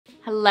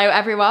Hello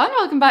everyone,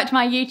 welcome back to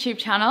my YouTube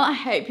channel. I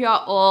hope you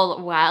are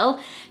all well.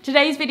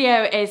 Today's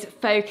video is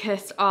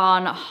focused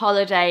on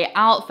holiday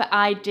outfit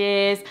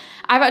ideas.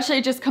 I've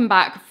actually just come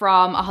back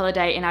from a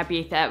holiday in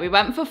Ibiza. We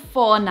went for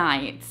 4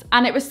 nights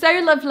and it was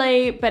so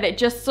lovely, but it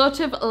just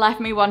sort of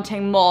left me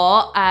wanting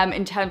more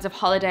in terms of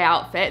holiday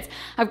outfits.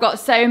 I've got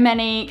so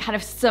many kind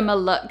of summer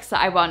looks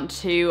that I want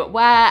to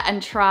wear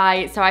and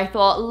try, so I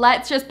thought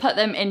let's just put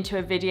them into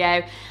a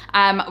video.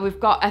 We've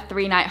got a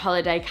 3-night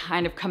holiday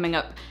kind of coming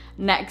up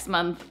next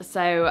month,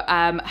 so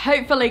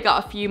hopefully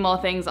got a few more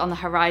things on the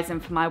horizon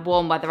for my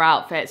warm weather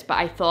outfits, but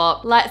I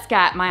thought let's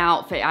get my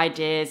outfit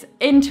ideas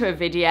into a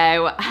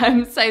video.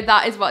 So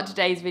that is what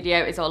today's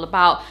video is all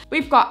about.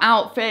 We've got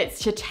outfits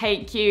to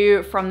take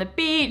you from the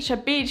beach, a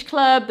beach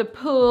club, the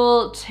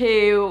pool,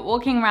 to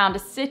walking around a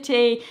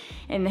city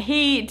in the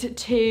heat,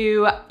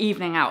 to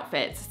evening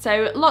outfits.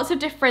 So lots of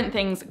different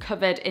things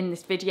covered in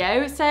this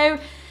video. So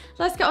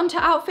let's get on to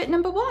outfit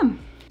number 1.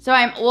 So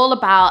I'm all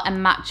about a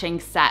matching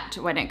set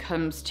when it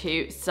comes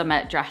to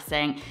summer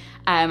dressing.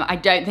 I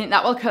don't think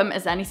that will come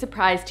as any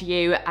surprise to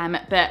you,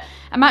 but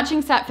a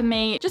matching set for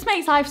me just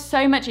makes life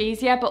so much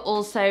easier, but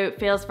also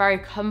feels very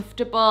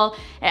comfortable.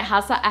 It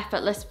has that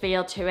effortless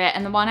feel to it.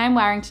 And the one I'm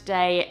wearing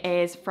today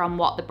is from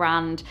What the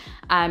Brand.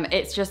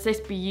 It's just this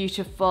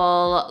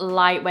beautiful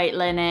lightweight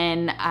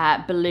linen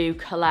blue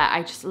color.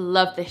 I just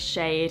love this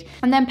shade.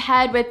 And then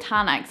paired with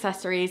tan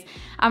accessories.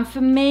 And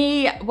for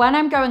me, when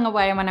I'm going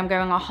away and when I'm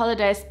going on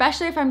holiday,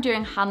 especially if I'm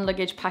doing hand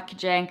luggage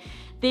packaging,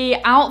 the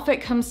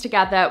outfit comes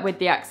together with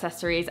the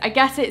accessories. I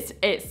guess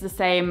it's the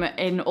same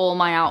in all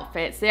my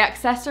outfits. The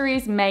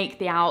accessories make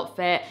the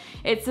outfit.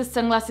 It's the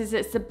sunglasses,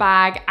 it's the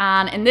bag,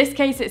 and in this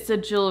case, it's the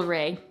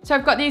jewelry. So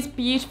I've got these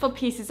beautiful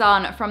pieces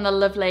on from the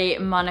lovely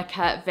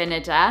Monica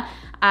Vinader.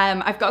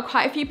 I've got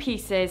quite a few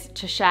pieces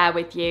to share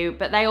with you,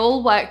 but they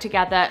all work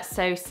together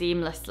so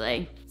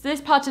seamlessly. So this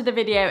part of the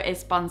video is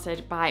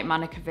sponsored by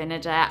Monica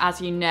Vinader.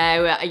 As you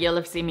know, you'll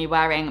have seen me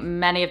wearing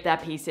many of their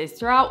pieces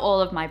throughout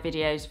all of my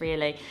videos,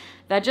 really.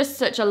 They're just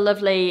such a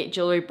lovely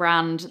jewelry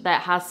brand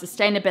that has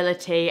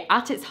sustainability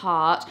at its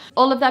heart.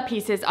 All of their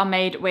pieces are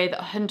made with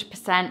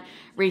 100%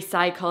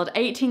 recycled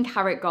 18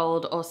 karat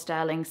gold or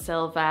sterling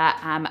silver,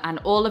 and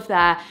all of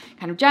their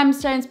kind of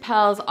gemstones,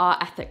 pearls are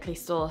ethically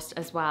sourced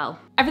as well.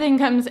 Everything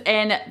comes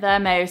in the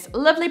most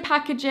lovely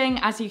packaging,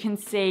 as you can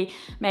see,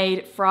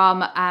 made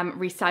from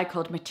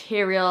recycled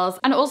materials.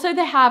 And also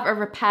they have a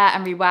repair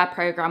and rewear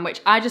program, which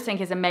I just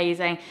think is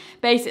amazing.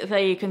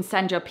 Basically, you can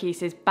send your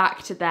pieces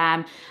back to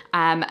them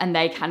and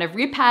they kind of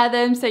repair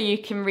them so you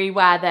can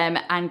rewear them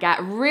and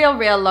get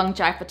real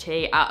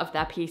longevity out of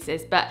their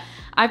pieces. But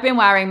I've been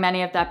wearing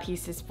many of their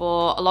pieces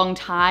for a long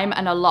time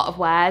and a lot of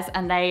wears,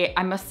 and I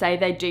must say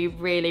they do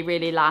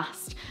really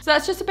last. So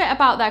that's just a bit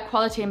about their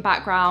quality and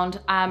background.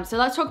 So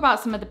let's talk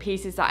about some of the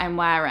pieces that I'm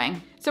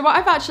wearing. So what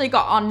I've actually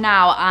got on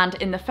now, and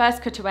in the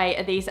first cutaway,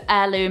 are these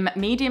heirloom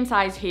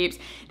medium-sized hoops.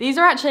 These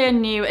are actually a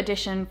new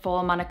addition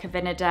for Monica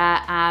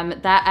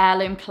Vinader. Their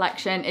heirloom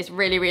collection is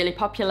really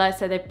popular,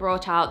 so they've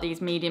brought out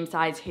these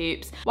medium-sized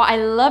hoops. What I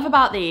love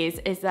about these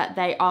is that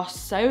they are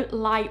so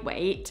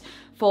lightweight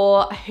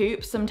for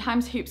hoops.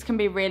 Sometimes hoops can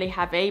be really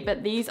heavy,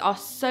 but these are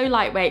so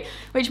lightweight,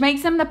 which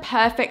makes them the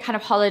perfect kind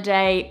of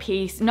holiday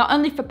piece, not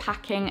only for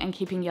packing and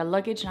keeping your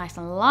luggage nice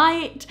and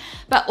light,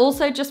 but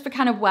also just for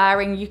kind of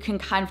wearing. You can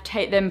kind of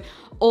take them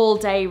all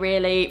day,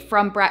 really,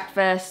 from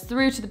breakfast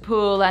through to the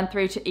pool and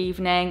through to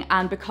evening.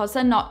 And because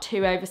they're not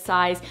too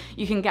oversized,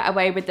 you can get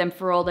away with them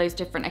for all those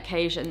different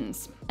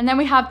occasions. And then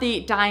we have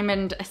the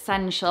Diamond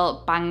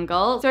Essential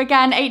Bangle. So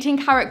again,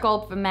 18 karat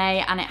gold for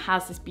May, and it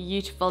has this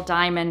beautiful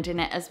diamond in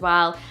it as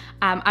well.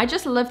 I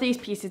just love these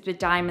pieces with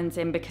diamonds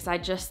in, because I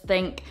just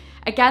think,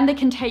 again, they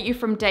can take you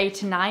from day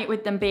to night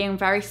with them being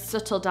very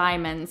subtle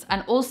diamonds.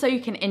 And also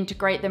you can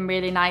integrate them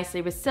really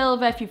nicely with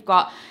silver. If you've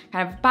got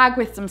kind of a bag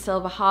with some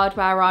silver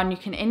hardware on, you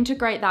can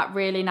integrate that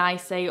really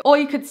nicely. Or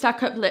you could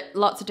stack up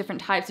lots of different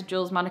types of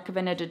jewels. Monica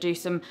Vinader do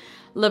some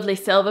lovely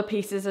silver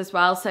pieces as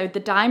well. So the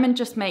diamond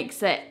just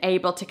makes it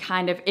able to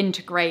kind of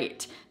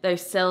integrate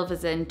those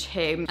silvers in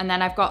too. And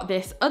then I've got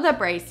this other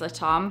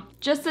bracelet on,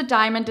 just a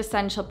diamond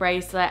essential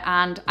bracelet,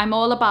 and I'm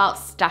all about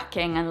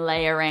stacking and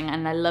layering,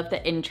 and I love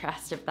the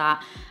interest of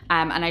that.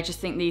 And I just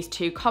think these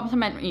two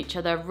complement each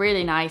other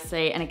really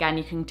nicely. And again,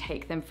 you can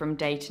take them from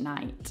day to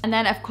night. And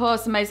then of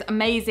course, the most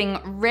amazing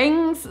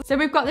rings. So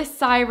we've got this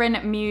Siren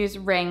Muse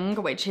ring,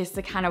 which is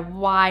the kind of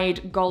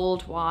wide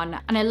gold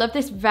one. And I love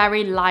this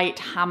very light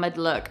hammered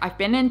look. I've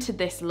been into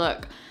this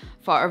look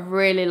for a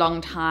really long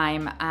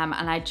time,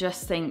 and I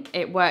just think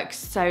it works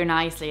so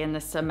nicely in the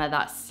summer,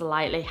 that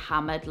slightly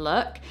hammered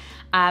look.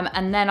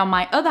 And then on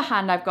my other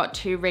hand, I've got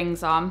 2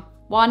 rings on.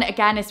 One,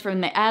 again, is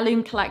from the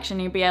heirloom collection.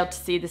 You'll be able to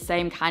see the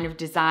same kind of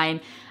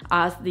design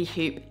as the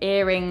hoop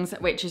earrings,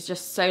 which is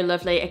just so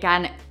lovely.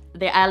 Again,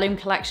 The heirloom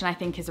collection I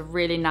think is a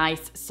really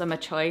nice summer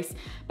choice,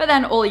 but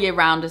then all year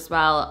round as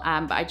well.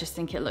 But I just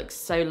think it looks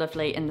so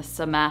lovely in the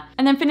summer.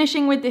 And then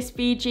finishing with this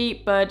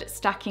Fiji Bud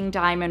stacking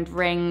diamond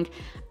ring.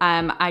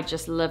 I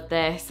just love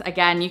this.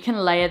 Again, you can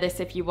layer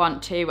this if you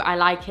want to. I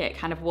like it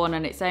kind of worn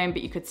on its own,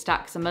 but you could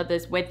stack some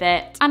others with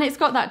it. And it's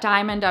got that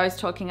diamond I was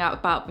talking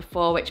about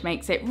before, which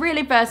makes it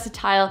really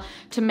versatile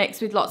to mix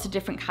with lots of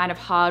different kind of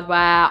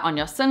hardware, on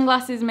your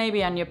sunglasses,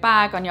 maybe on your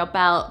bag, on your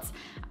belt.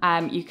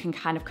 You can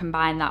kind of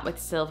combine that with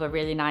silver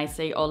really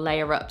nicely, or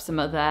layer up some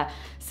other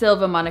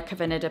silver Monica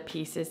Vinader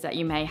pieces that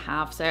you may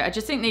have. So I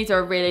just think these are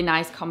a really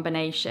nice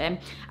combination.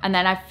 And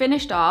then I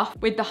finished off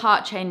with the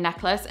heart chain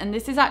necklace, and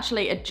this is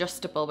actually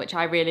adjustable, which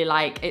I really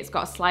like. It's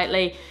got a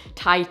slightly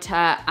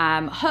tighter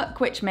hook,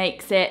 which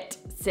makes it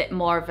sit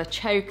more of a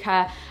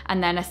choker,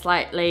 and then a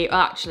slightly,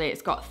 well, actually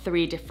it's got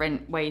 3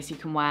 different ways you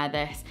can wear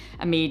this: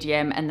 a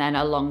medium and then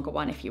a longer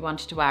one if you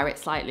wanted to wear it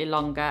slightly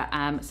longer.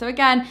 So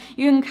again,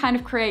 you can kind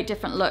of create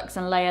different looks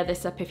and layer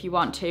this up if you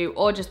want to,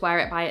 or just wear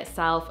it by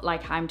itself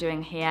like I'm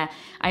doing here.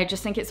 I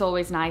just think it's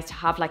always nice to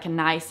have like a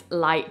nice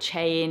light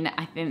chain.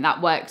 I think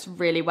that works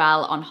really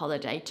well on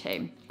holiday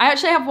too. I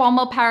actually have one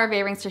more pair of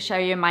earrings to show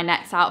you in my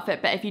next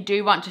outfit, but if you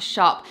do want to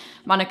shop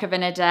Monica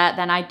Vinader,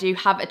 then I do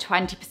have a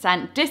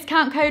 20%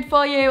 discount code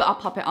for you. I'll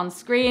pop it on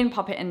screen,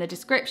 pop it in the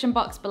description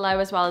box below,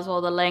 as well as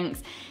all the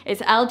links.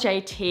 It's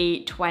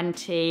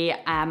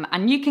LJT20,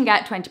 and you can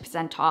get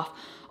 20% off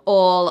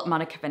all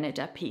Monica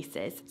Vinader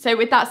pieces. So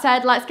with that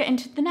said, let's get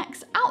into the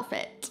next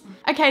outfit.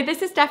 Okay,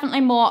 this is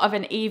definitely more of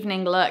an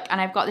evening look, and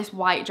I've got this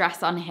white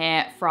dress on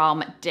here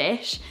from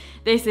Dish.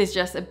 This is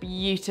just a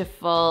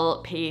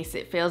beautiful piece.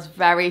 It feels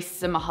very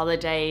summer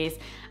holidays.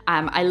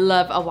 I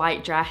love a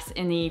white dress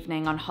in the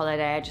evening on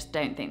holiday. I just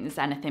don't think there's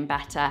anything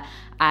better.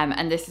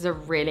 And this is a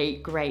really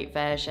great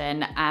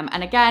version.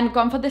 And again,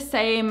 gone for the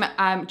same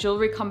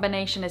jewelry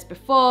combination as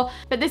before,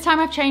 but this time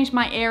I've changed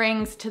my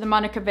earrings to the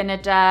Monica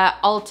Vinader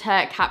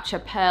Alta Capture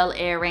Pearl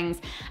earrings.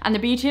 And the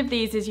beauty of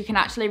these is you can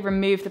actually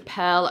remove the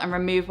pearl and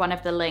remove one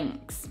of the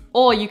links.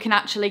 Or you can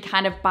actually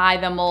kind of buy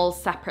them all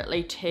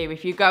separately too.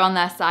 If you go on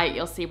their site,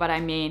 you'll see what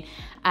I mean.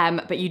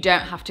 But you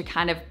don't have to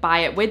kind of buy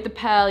it with the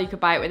pearl. You could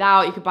buy it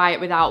without. You could buy it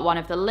without one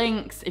of the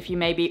links if you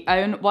maybe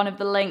own one of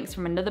the links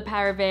from another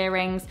pair of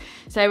earrings.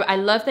 So I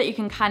love that you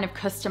can kind of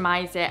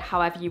customize it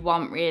however you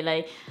want,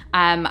 really.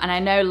 And I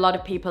know a lot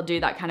of people do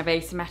that kind of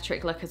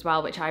asymmetric look as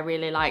well, which I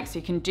really like. So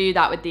you can do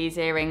that with these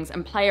earrings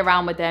and play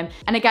around with them.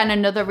 And again,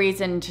 another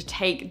reason to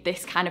take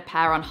this kind of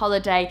pair on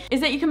holiday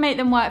is that you can make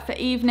them work for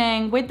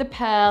evening with the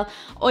pearl,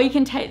 or you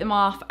can take them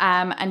off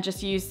and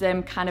just use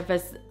them kind of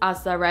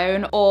as their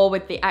own, or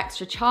with the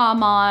extra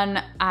charm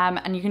on,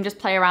 and you can just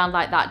play around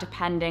like that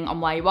depending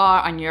on where you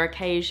are on your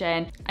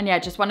occasion. And yeah,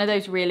 just one of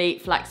those really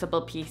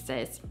flexible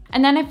pieces.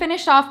 And then I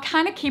finished off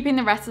kind of keeping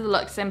the rest of the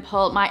look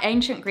simple. My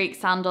ancient Greek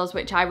sandals,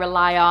 which I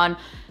rely on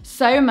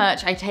so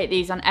much. I take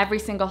these on every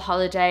single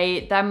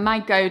holiday. They're my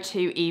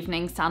go-to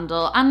evening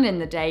sandal, and in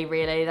the day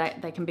really.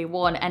 They can be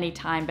worn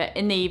anytime, but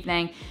in the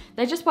evening,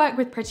 they just work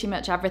with pretty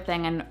much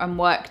everything and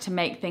work to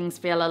make things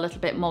feel a little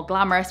bit more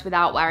glamorous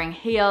without wearing a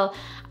heel.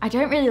 I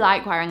don't really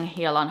like wearing a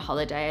heel on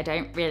holiday. I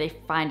don't really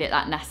find it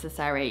that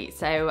necessary.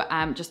 So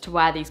just to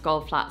wear these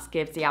gold flats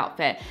gives the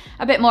outfit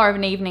a bit more of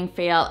an evening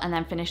feel. And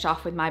then finish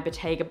off with my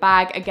Bottega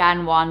bag.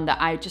 Again, one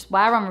that I just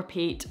wear on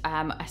repeat,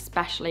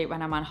 especially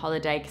when I'm on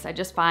holiday, because I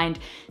just find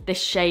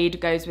this shade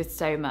goes with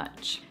so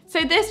much.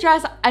 So this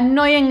dress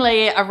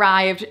annoyingly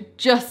arrived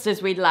just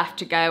as we'd left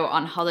to go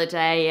on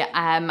holiday,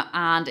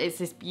 and it's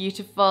this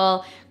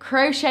beautiful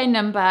crochet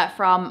number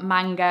from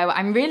Mango.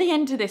 I'm really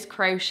into this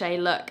crochet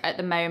look at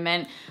the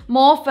moment,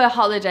 more for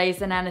holidays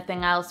than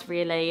anything else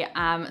really.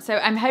 So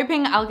I'm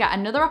hoping I'll get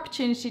another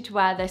opportunity to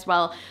wear this.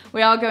 Well,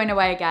 we are going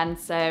away again,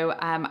 so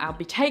I'll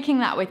be taking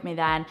that with me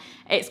then.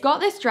 It's got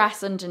this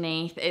dress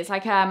underneath. It's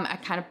like a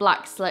kind of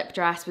black slip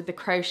dress with the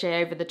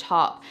crochet over the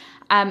top.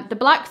 The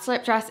black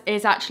slip dress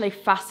is actually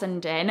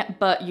fastened in,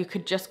 but you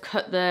could just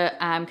cut the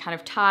kind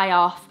of tie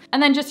off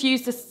and then just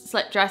use the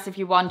slip dress if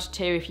you wanted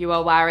to, if you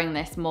were wearing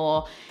this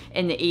more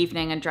in the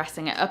evening and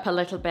dressing it up a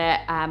little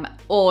bit,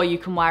 or you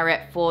can wear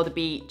it for the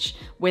beach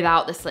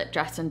without the slip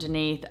dress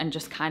underneath and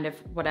just kind of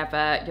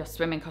whatever, your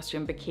swimming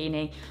costume,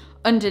 bikini,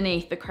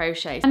 underneath the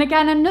crochet. And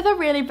again, another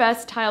really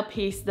versatile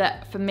piece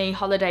that for me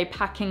holiday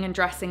packing and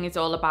dressing is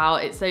all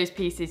about. It's those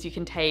pieces you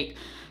can take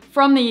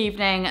from the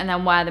evening and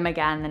then wear them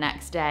again the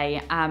next day,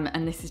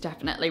 and this is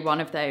definitely one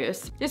of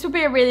those. This would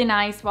be a really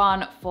nice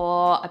one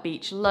for a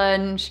beach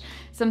lunch,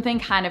 something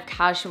kind of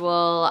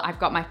casual. I've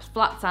got my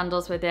flat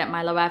sandals with it,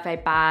 my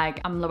Loewe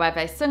bag, and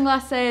Loewe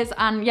sunglasses,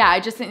 and yeah, I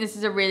just think this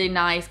is a really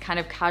nice kind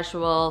of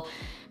casual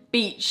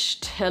beach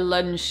to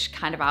lunch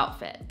kind of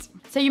outfit.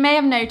 So you may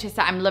have noticed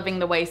that I'm loving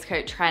the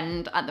waistcoat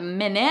trend at the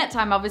minute.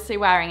 I'm obviously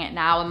wearing it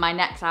now, and my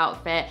next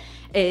outfit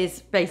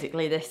is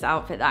basically this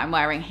outfit that I'm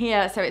wearing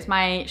here. So it's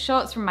my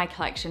shorts from my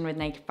collection with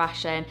Naked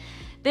Fashion.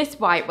 this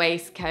white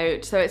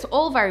waistcoat. So it's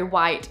all very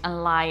white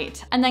and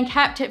light, and then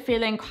kept it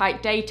feeling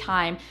quite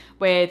daytime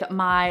with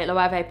my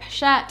Loewe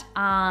pochette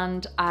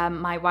and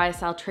my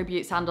YSL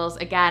tribute sandals.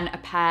 Again, a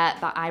pair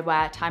that I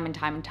wear time and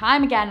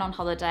time again on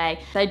holiday.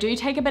 They do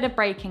take a bit of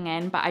breaking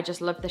in, but I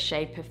just love the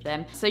shape of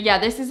them. So yeah,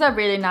 this is a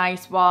really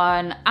nice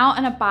one. Out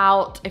and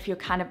about, if you're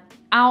kind of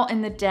out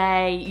in the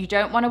day, you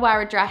don't want to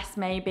wear a dress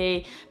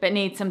maybe, but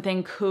need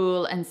something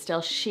cool and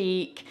still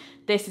chic.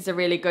 This is a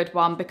really good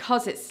one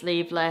because it's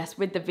sleeveless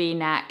with the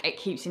V-neck. It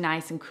keeps you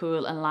nice and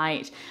cool and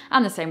light.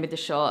 And the same with the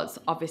shorts,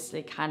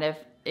 obviously kind of,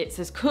 it's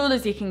as cool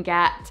as you can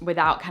get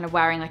without kind of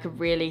wearing like a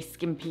really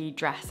skimpy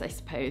dress, I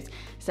suppose.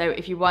 So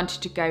if you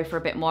wanted to go for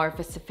a bit more of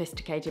a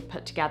sophisticated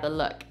put together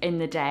look in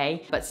the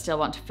day, but still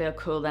want to feel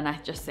cool, then I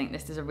just think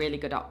this is a really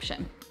good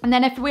option. And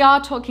then if we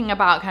are talking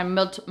about kind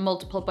of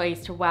multiple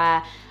ways to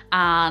wear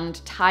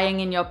and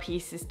tying in your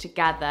pieces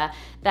together,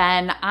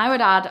 then I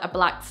would add a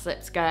black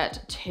slip skirt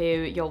to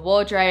your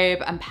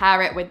wardrobe and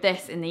pair it with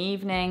this in the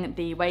evening,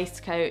 the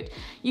waistcoat.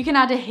 You can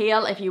add a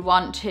heel if you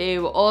want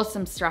to, or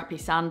some strappy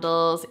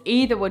sandals.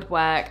 Either would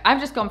work. I've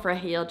just gone for a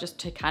heel just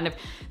to kind of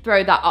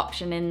throw that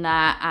option in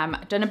there.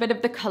 Done a bit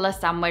of the color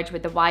sandwich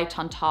with the white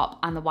on top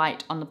and the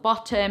white on the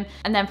bottom,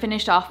 and then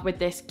finished off with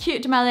this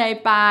cute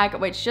demalie bag,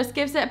 which just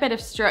gives it a bit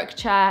of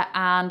structure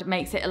and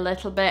makes it a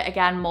little bit,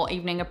 again, more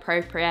evening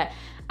appropriate.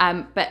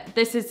 But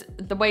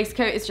the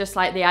waistcoat is just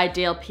like the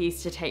ideal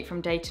piece to take from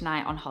day to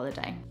night on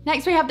holiday.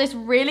 Next, we have this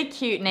really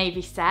cute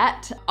navy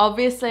set.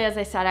 Obviously, as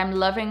I said, I'm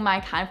loving my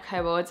kind of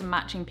co-ords and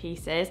matching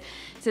pieces.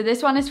 So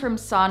this one is from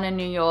Son in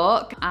New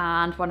York,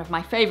 and one of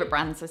my favorite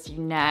brands, as you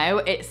know.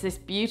 It's this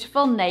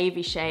beautiful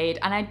navy shade,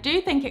 and I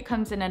do think it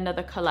comes in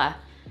another color.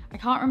 I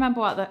can't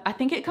remember I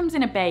think it comes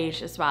in a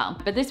beige as well.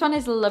 But this one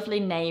is a lovely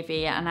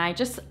navy, and I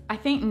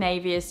think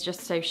navy is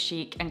just so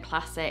chic and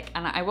classic,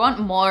 and I want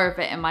more of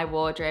it in my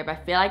wardrobe. I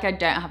feel like I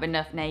don't have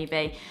enough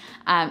navy.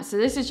 So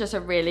this is just a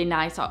really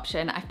nice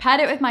option. I've paired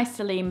it with my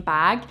Celine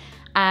bag.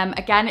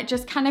 Again, it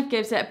just kind of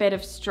gives it a bit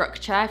of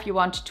structure if you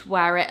wanted to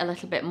wear it a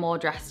little bit more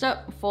dressed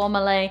up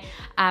formally.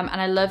 And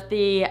I love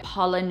the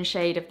pollen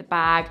shade of the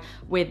bag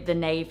with the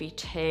navy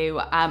too.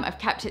 I've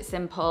kept it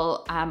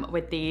simple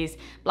with these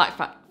black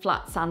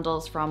flat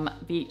sandals from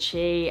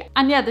Vichy.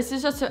 And yeah, this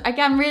is just,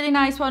 again, really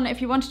nice one.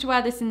 If you wanted to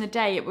wear this in the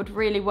day, it would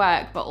really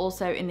work, but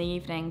also in the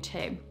evening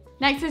too.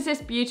 Next is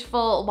this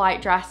beautiful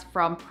white dress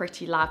from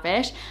Pretty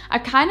Lavish.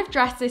 I've kind of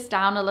dressed this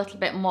down a little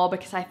bit more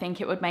because I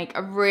think it would make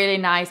a really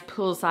nice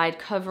poolside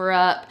cover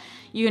up.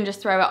 You can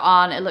just throw it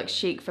on, it looks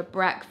chic for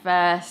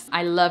breakfast.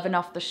 I love an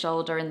off the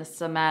shoulder in the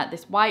summer.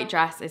 This white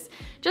dress is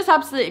just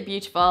absolutely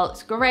beautiful.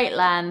 It's great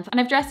length.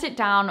 And I've dressed it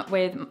down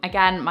with,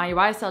 again, my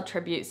YSL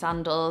tribute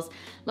sandals,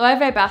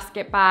 Loewe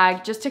basket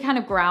bag, just to kind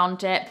of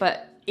ground it,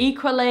 but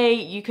equally,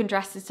 you can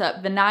dress this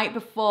up the night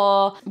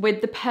before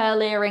with the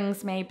pearl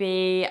earrings,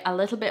 maybe a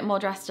little bit more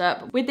dressed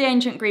up with the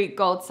ancient Greek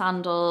gold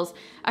sandals,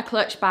 a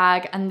clutch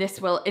bag, and this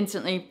will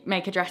instantly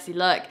make a dressy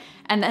look.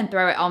 And then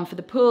throw it on for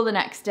the pool the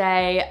next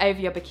day over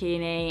your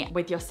bikini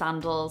with your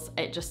sandals.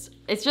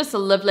 It's just a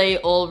lovely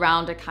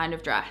all-rounder kind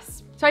of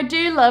dress. So I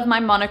do love my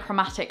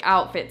monochromatic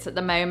outfits at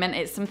the moment.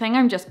 It's something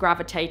I'm just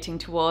gravitating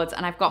towards,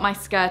 and I've got my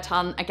skirt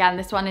on. Again,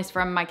 this one is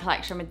from my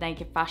collection with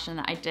Naked Fashion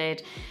that I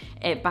did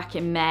it back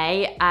in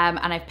May, and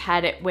I've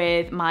paired it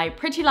with my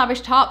Pretty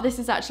Lavish top. This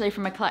is actually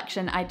from a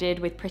collection I did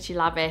with Pretty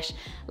Lavish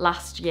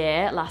last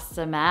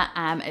summer.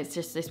 It's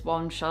just this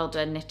one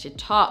shoulder knitted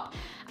top.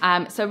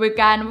 So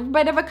again, a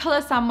bit of a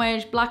colour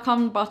sandwich, black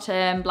on the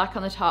bottom, black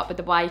on the top with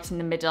the white in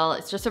the middle.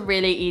 It's just a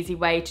really easy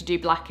way to do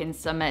black in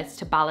summer, is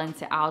to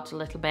balance it out a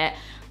little bit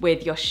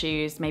with your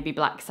shoes, maybe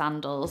black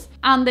sandals.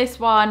 And this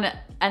one,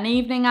 an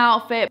evening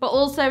outfit, but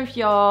also if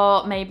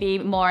you're maybe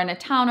more in a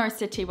town or a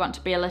city, want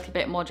to be a little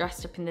bit more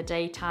dressed up in the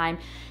daytime,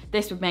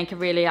 this would make a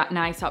really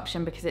nice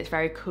option because it's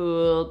very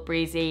cool,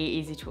 breezy,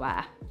 easy to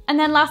wear. And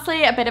then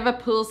lastly, a bit of a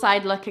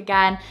poolside look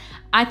again.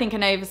 I think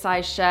an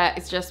oversized shirt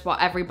is just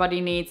what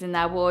everybody needs in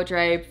their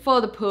wardrobe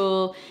for the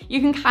pool. You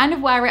can kind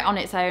of wear it on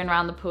its own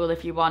around the pool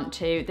if you want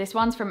to. This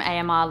one's from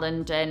AMR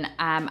London,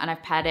 and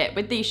I've paired it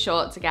with these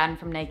shorts again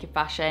from Naked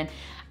Fashion.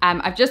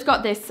 I've just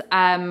got this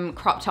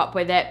crop top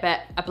with it,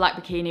 but a black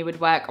bikini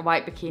would work, a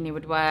white bikini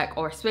would work,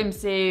 or a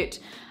swimsuit.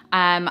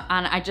 And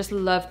I just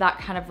love that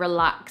kind of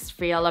relaxed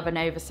feel of an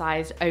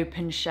oversized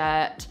open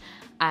shirt.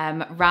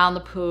 Around the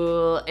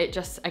pool, it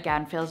just,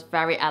 again, feels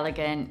very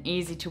elegant,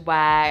 easy to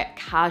wear,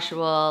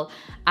 casual,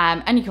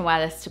 and you can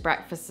wear this to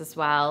breakfast as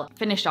well.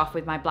 Finished off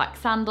with my black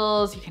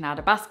sandals. You can add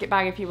a basket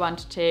bag if you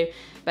wanted to,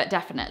 but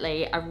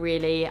definitely a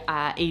really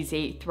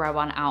easy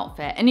throw-on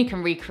outfit, and you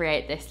can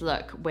recreate this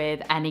look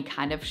with any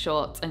kind of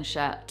shorts and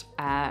shirt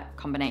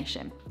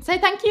combination. So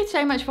thank you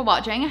so much for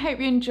watching. I hope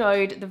you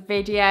enjoyed the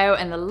video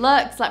and the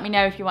looks. Let me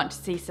know if you want to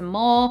see some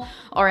more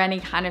or any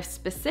kind of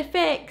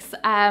specifics.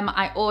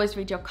 I always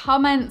read your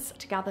comments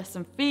to gather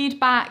some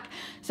feedback.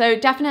 So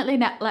definitely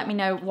let me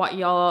know what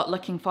you're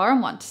looking for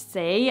and want to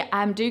see.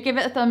 Do give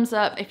it a thumbs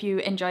up if you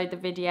enjoyed the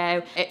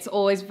video. It's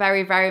always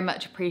very, very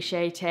much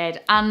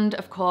appreciated. And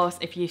of course,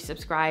 if you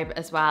subscribe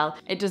as well.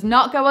 It does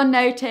not go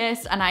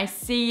unnoticed, and I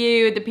see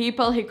you, the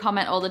people who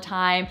comment all the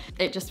time.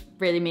 It just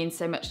really means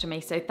so much to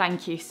me, so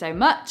thank you so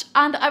much,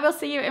 and I will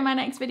see you in my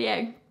next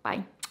video.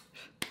 Bye.